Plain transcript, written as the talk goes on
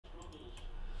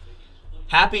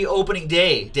Happy opening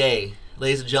day,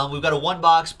 ladies and gentlemen. We've got a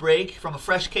one-box break from a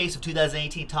fresh case of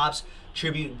 2018 Topps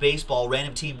Tribute Baseball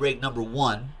Random Team Break number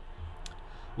 1.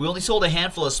 We only sold a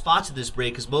handful of spots in this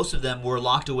break because most of them were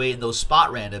locked away in those spot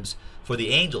randoms for the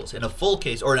Angels in a full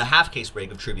case or in a half case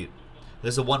break of Tribute.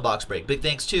 This is a one-box break. Big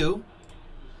thanks to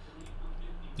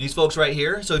these folks right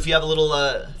here. So if you have a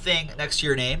little thing next to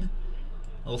your name,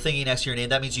 a little thingy next to your name,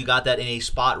 that means you got that in a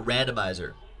spot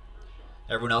randomizer.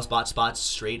 Everyone else bought spots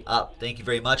straight up. Thank you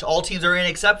very much. All teams are in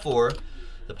except for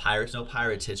the Pirates. No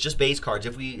Pirates hits, just base cards.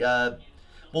 If we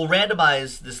we'll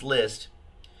randomize this list,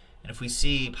 and if we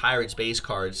see Pirates base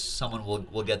cards, someone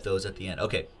will get those at the end.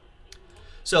 Okay.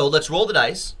 So let's roll the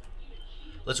dice.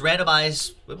 Let's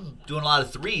randomize. I'm doing a lot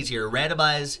of threes here.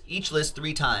 Randomize each list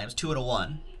 3 times, 2 and a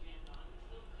 1.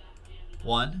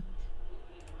 1,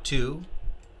 2,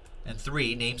 and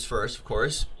 3. Names first, of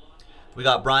course. We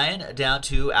got Brian down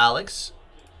to Alex.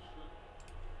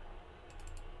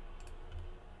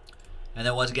 And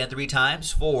then once again 3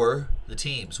 times for the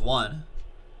teams. 1,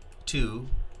 2,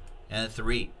 and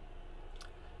 3.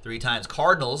 3 times.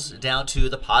 Cardinals down to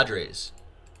the Padres.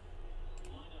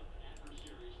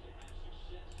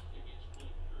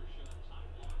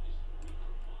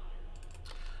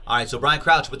 All right, so Brian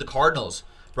Crouch with the Cardinals.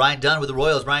 Brian Dunn with the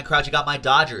Royals. Brian Crouch, you got my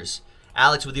Dodgers.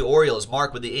 Alex with the Orioles.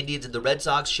 Mark with the Indians and the Red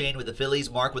Sox. Shane with the Phillies.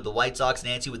 Mark with the White Sox.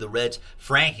 Nancy with the Reds.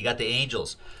 Frank, you got the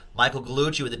Angels. Michael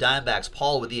Gallucci with the Diamondbacks.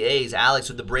 Paul with the A's. Alex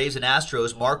with the Braves and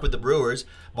Astros. Mark with the Brewers.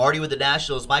 Marty with the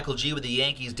Nationals. Michael G with the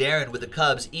Yankees. Darren with the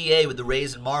Cubs. EA with the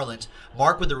Rays and Marlins.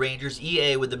 Mark with the Rangers.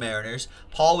 EA with the Mariners.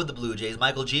 Paul with the Blue Jays.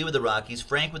 Michael G with the Rockies.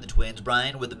 Frank with the Twins.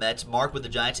 Brian with the Mets. Mark with the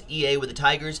Giants. EA with the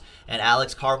Tigers. And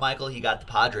Alex Carmichael, he got the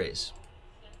Padres.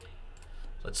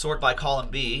 Let's sort by column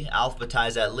B,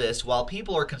 alphabetize that list. While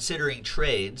people are considering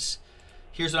trades,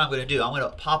 here's what I'm going to do. I'm going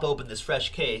to pop open this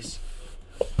fresh case.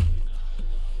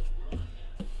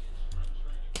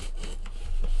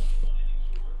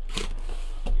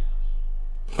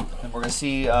 And we're going to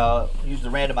see, use the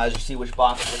randomizer to see which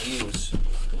box we're going to use.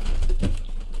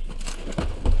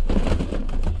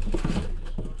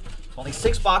 Only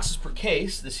 6 boxes per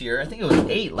case this year. I think it was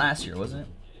 8 last year, wasn't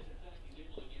it?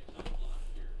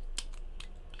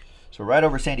 So right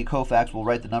over Sandy Koufax, we'll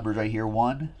write the numbers right here.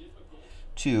 1,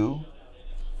 2,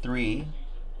 3,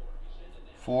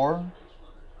 4,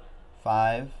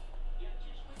 5,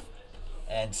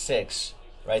 and 6.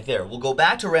 Right there. We'll go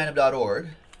back to random.org.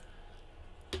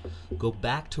 Go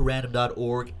back to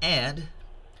random.org and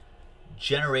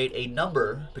generate a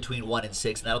number between 1 and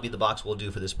 6, and that'll be the box we'll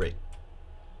do for this break.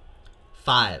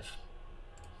 5.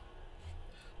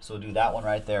 So we'll do that one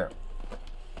right there.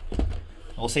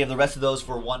 We'll save the rest of those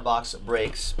for one-box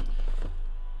breaks.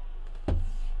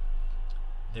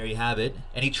 There you have it.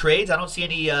 Any trades? I don't see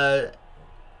any, no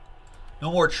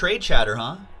more trade chatter,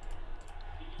 huh?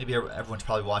 Maybe everyone's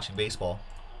probably watching baseball.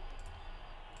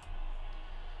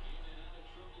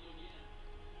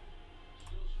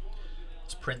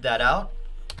 Let's print that out.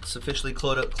 Let's officially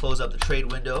close up the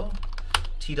trade window.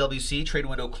 TWC, trade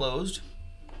window closed.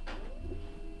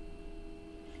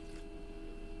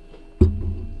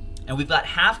 And we've got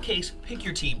half-case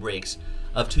pick-your-team breaks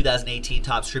of 2018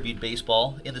 Topps Tribute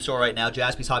Baseball in the store right now,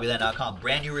 JaspysHobbyland.com.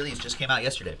 Brand new release, just came out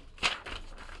yesterday.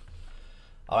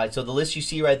 All right, so the list you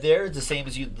see right there is the same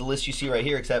as the list you see right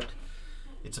here, except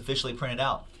it's officially printed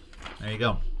out. There you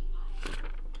go.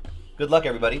 Good luck,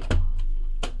 everybody.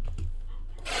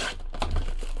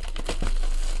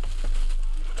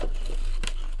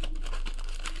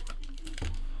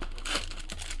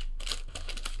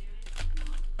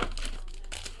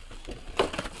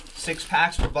 Six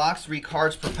packs per box, 3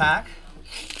 cards per pack.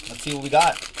 Let's see what we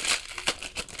got.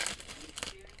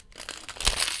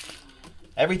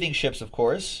 Everything ships, of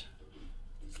course.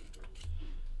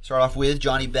 Start off with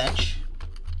Johnny Bench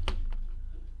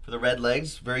for the Red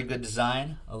Legs. Very good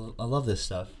design. I love this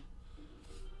stuff.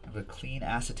 Have a clean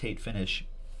acetate finish.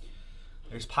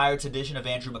 There's Pirates edition of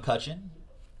Andrew McCutchen.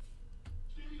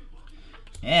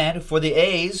 And for the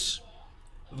A's,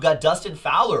 we've got Dustin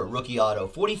Fowler, rookie auto,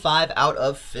 45 out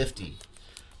of 50.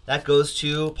 That goes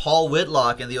to Paul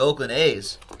Whitlock and the Oakland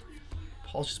A's.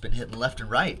 Paul's just been hitting left and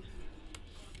right.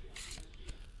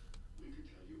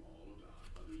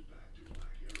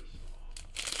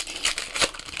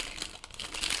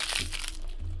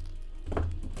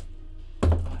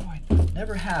 Why do I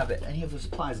never have any of the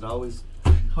supplies that I always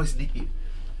need?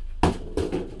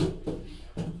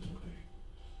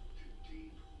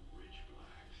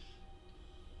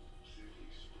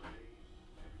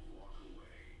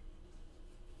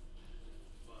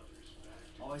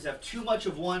 Always have too much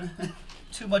of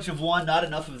one, not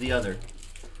enough of the other.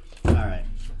 All right.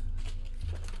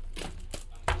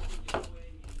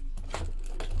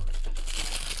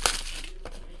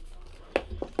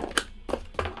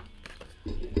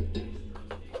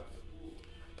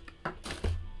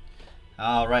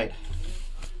 All right.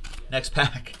 Next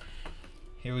pack.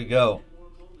 Here we go.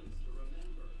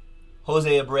 Jose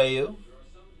Abreu.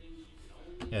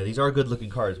 Yeah, these are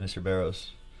good-looking cards, Mr.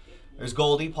 Barrows. There's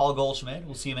Goldie, Paul Goldschmidt.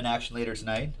 We'll see him in action later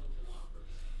tonight.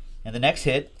 And the next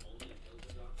hit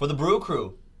for the Brew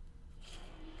Crew.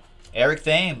 Eric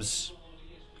Thames.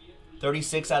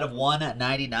 36 out of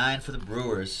 199 for the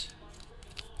Brewers.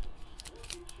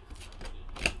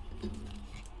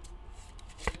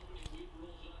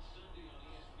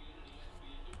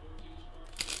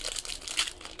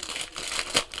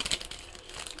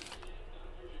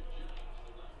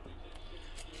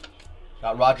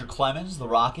 Got Roger Clemens, the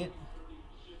Rocket,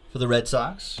 for the Red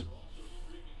Sox.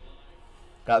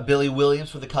 Got Billy Williams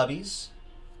for the Cubbies.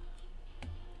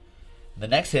 The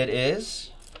next hit is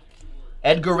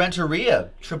Edgar Renteria,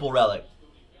 triple relic.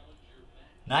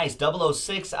 Nice,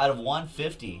 006 out of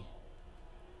 150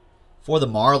 for the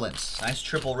Marlins. Nice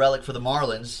triple relic for the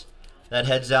Marlins. That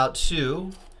heads out to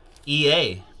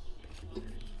EA.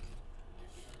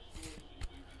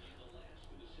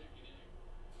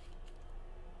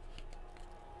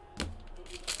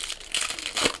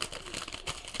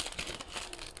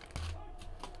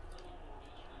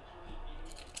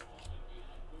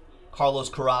 Carlos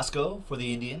Carrasco for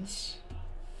the Indians.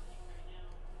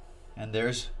 And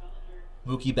there's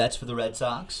Mookie Betts for the Red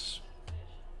Sox.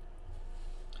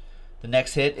 The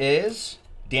next hit is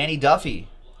Danny Duffy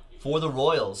for the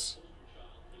Royals.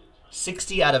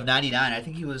 60 out of 99. I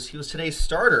think he was today's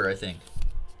starter, I think.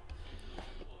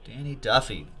 Danny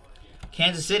Duffy.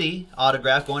 Kansas City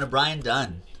autograph going to Brian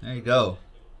Dunn. There you go.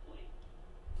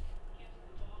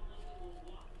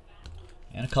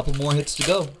 And a couple more hits to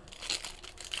go.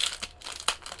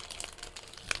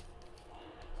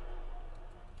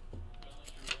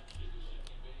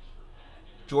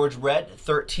 George Brett,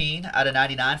 13 out of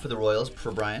 99 for the Royals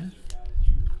for Brian.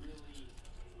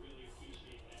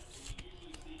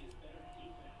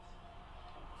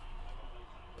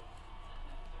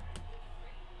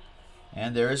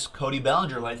 And there's Cody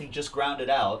Bellinger, who I think just grounded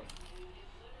out.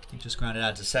 To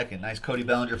second. Nice Cody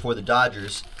Bellinger for the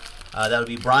Dodgers. That'll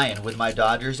be Brian with my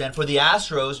Dodgers. And for the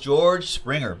Astros, George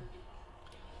Springer.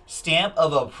 Stamp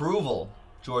of approval,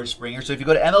 George Springer. So if you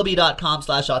go to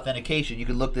MLB.com/authentication, you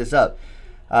can look this up.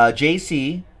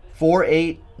 JC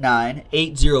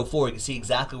 489804. You can see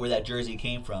exactly where that jersey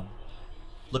came from.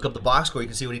 Look up the box score. You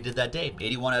can see what he did that day.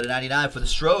 81 out of 99 for the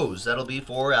Stros. That'll be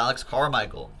for Alex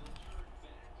Carmichael.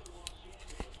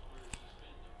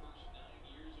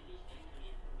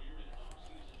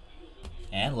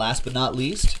 And last but not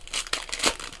least,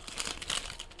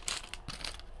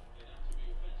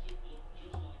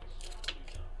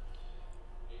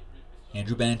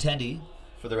 Andrew Benintendi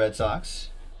for the Red Sox.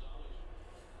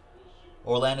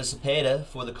 Orlando Cepeda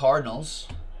for the Cardinals.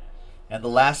 And the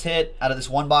last hit out of this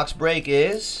one-box break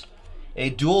is a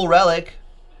dual relic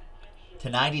to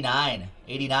 99.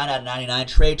 89 out of 99,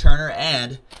 Trey Turner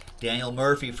and Daniel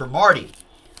Murphy for Marty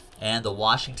and the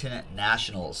Washington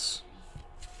Nationals.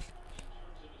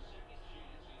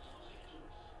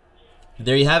 And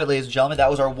there you have it, ladies and gentlemen.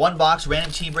 That was our one-box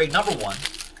random team break number 1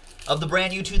 of the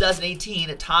brand new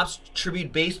 2018 Topps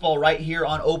Tribute Baseball right here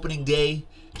on opening day.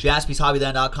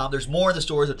 JaspysHobbyland.com. There's more in the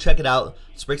stores, so check it out.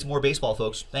 Let's break some more baseball,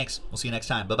 folks. Thanks. We'll see you next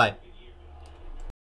time. Bye-bye.